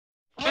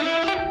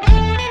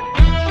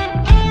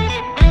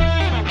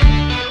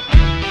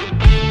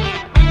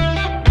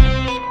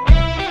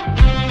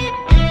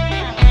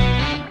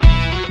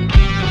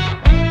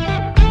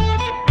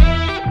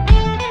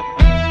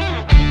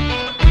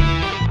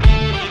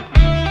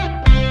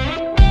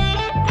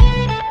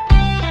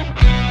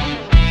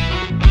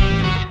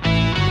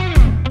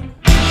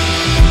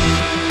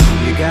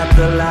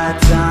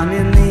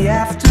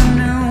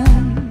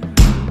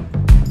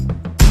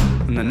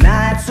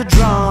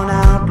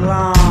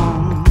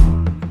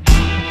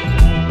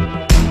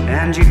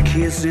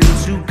kissing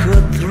to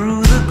cut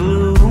through the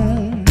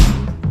gloom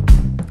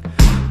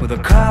with a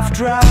cough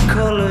drop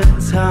colored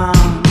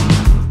tongue.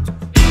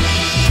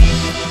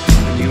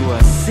 You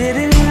were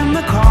sitting in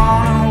the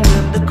corner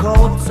with the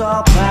coats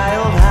all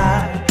piled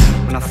high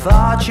when I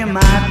thought you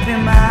might be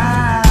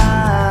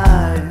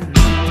mine.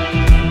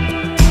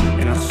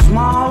 In a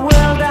small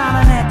world on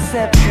an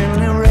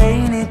exceptionally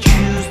rainy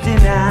Tuesday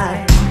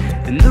night,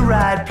 in the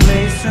right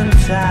place and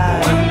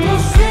time. When the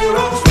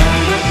zero's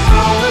standing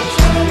on the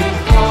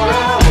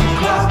 24-hour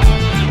clock,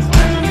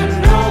 when you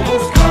know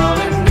who's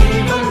calling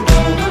even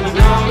though the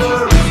number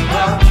is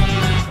blocked,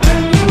 when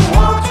you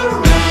walked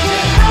around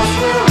your house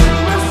wearing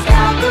my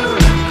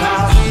scattering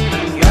cross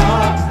and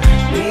your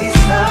knee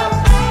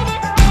socks.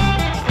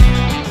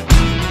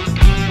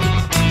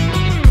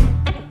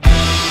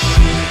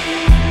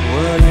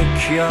 Well, you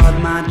cured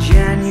my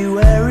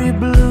January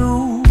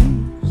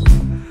blues.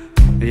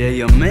 Yeah,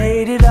 you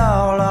made it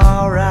all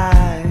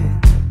alright.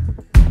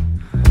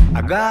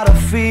 I got a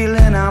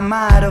feeling I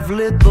might have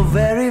lit the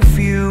very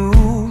fuse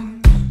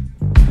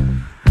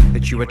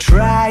that you were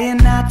trying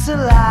not to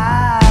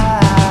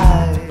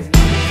lie.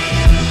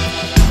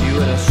 You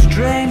were a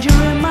stranger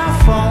in my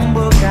phone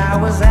book. I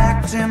was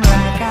acting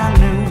like I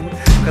knew,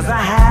 'cause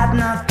I had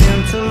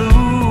nothing to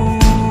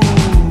lose.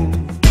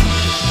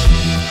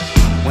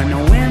 When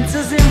the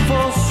winter's in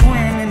full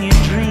swing and your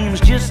dreams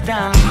just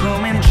aren't